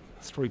himself up.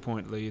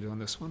 3-point lead on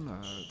this one,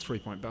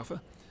 3-point buffer.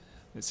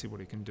 Let's see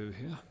what he can do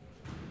here.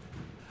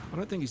 I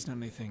don't think he's done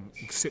anything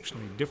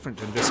exceptionally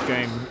different in this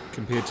game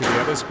compared to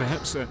the others.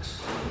 Perhaps a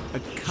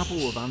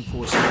couple of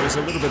unforced errors,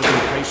 a little bit of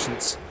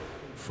impatience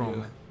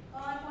from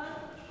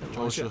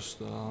Joel's just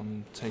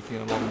taking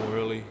it a lot more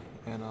early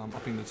and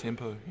upping the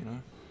tempo, you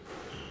know.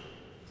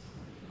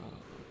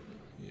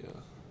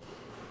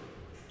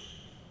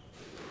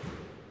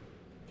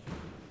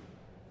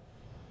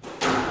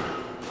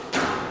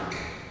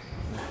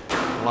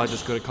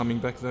 Elijah's good at coming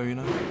back though, you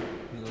know.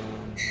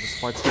 Just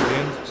fights to the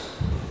end.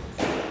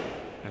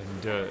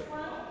 And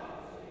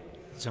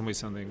tell me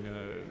something,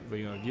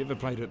 Leo, have you ever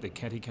played at the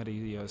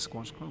Kati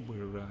Squash Club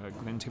where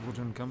Glenn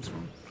Templeton comes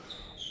from?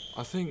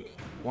 I think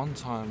one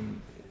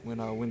time when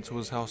I went to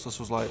his house, this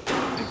was like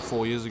I think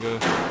 4 years ago,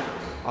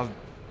 I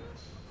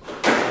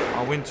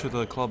went to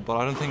the club, but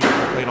I don't think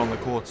I played on the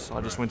courts.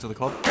 I just went to the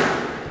club.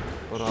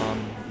 But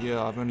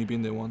yeah, I've only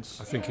been there once.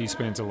 I think he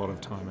spends a lot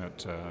of time at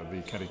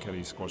the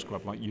Kati Squash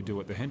Club like you do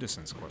at the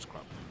Henderson Squash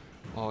Club.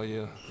 Oh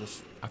yeah.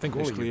 I think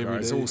all of you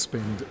guys all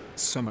spend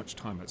so much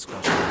time at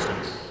squash clubs,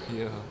 don't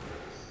you? Yeah.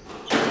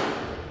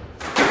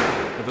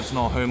 If it's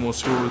not home or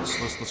school, it's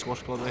just the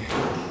squash club, eh?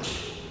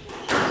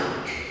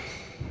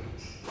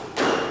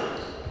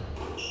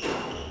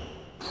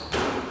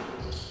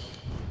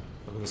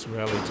 Look at this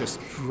rally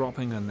just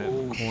dropping in that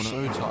corner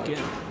so tight.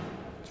 again.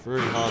 It's very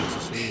hard to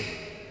see.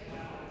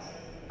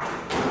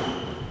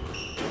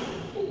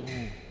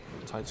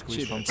 Tight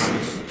squeeze from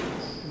Chris.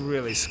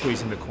 Really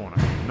squeezing the corner.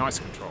 Nice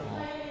control.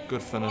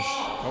 Good finish.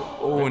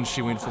 And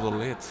she went for the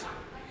let.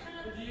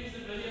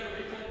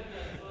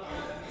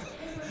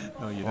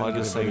 No, you I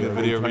just sang the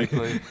video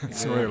replay.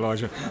 Sorry,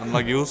 Elijah.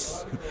 Unlike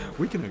yours.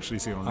 We can actually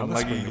see it on another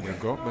screen that we've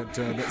got, but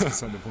that's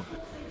beside the point.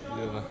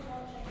 Yeah.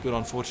 Bit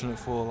unfortunate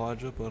for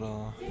Elijah, but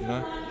you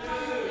know,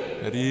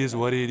 it is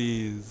what it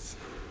is.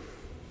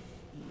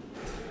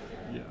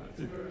 Yeah.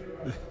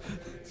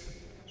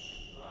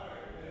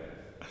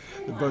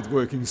 They're both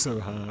working so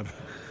hard.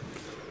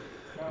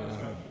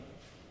 Yeah.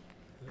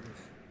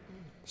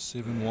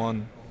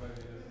 7-1.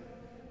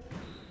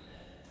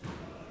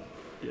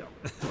 Yeah.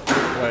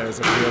 Players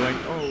are feeling.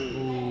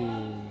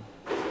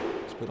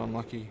 It's a bit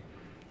unlucky.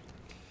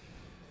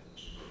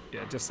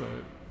 Yeah, just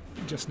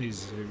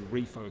needs to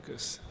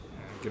refocus,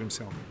 get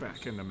himself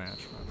back in the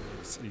match.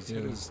 He's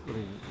had his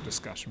little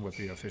discussion with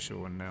the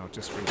official, and now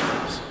just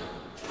refocus.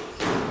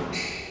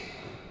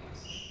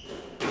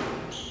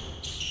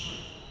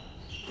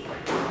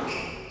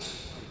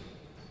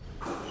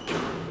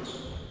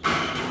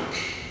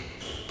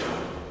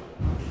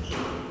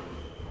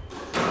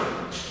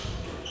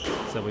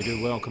 So we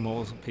do welcome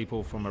all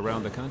people from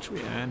around the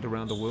country and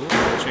around the world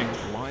watching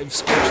live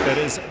squash. That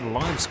is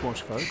live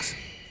squash, folks.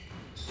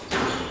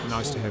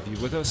 Nice to have you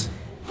with us,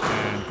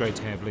 and great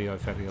to have Leo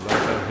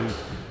Fariolata, who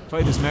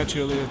played his match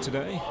earlier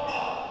today.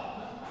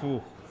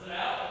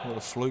 What a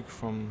fluke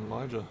from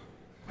Elijah.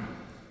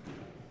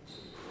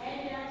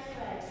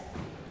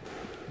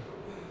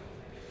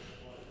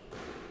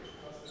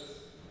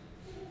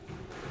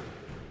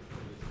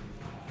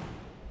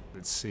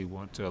 Let's see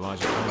what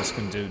Elijah Thomas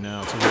can do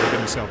now to really get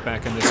himself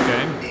back in this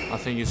game. I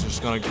think he's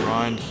just going to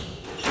grind,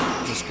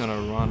 just going to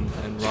run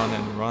and run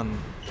and run.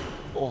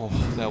 Oh,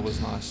 that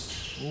was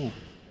nice. Ooh.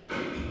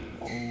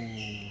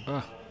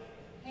 Oh.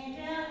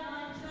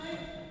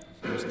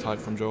 It was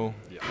tight from Joel.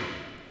 Yeah.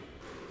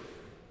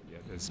 Yeah,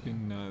 there's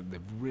been, they've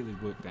really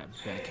worked that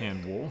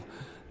backhand wall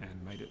and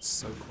made it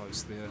so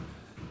close there.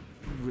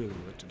 Really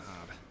worked it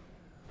hard.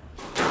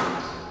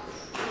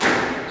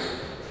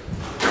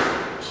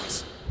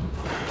 Nice.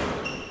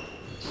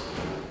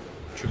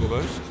 Triple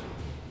burst.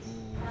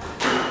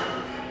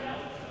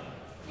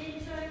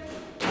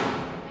 So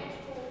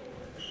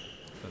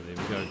there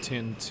we go,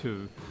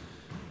 10-2.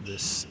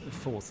 this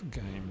fourth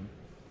game.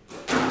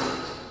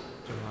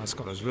 Joel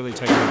ARSCOTT has really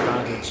taken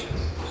advantage.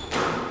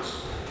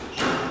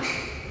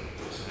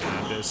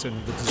 And as soon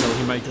as the result,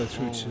 he may go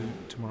through to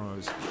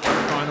tomorrow's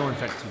final. In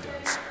fact, he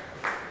does.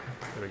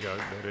 There we go.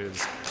 That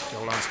is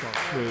Joel ARSCOTT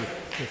through,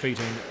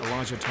 defeating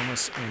Elijah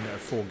Thomas in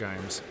 4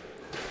 games.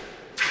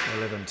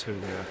 11-2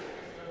 there.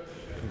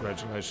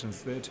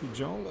 Congratulations there to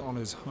Joel on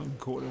his home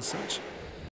court as such.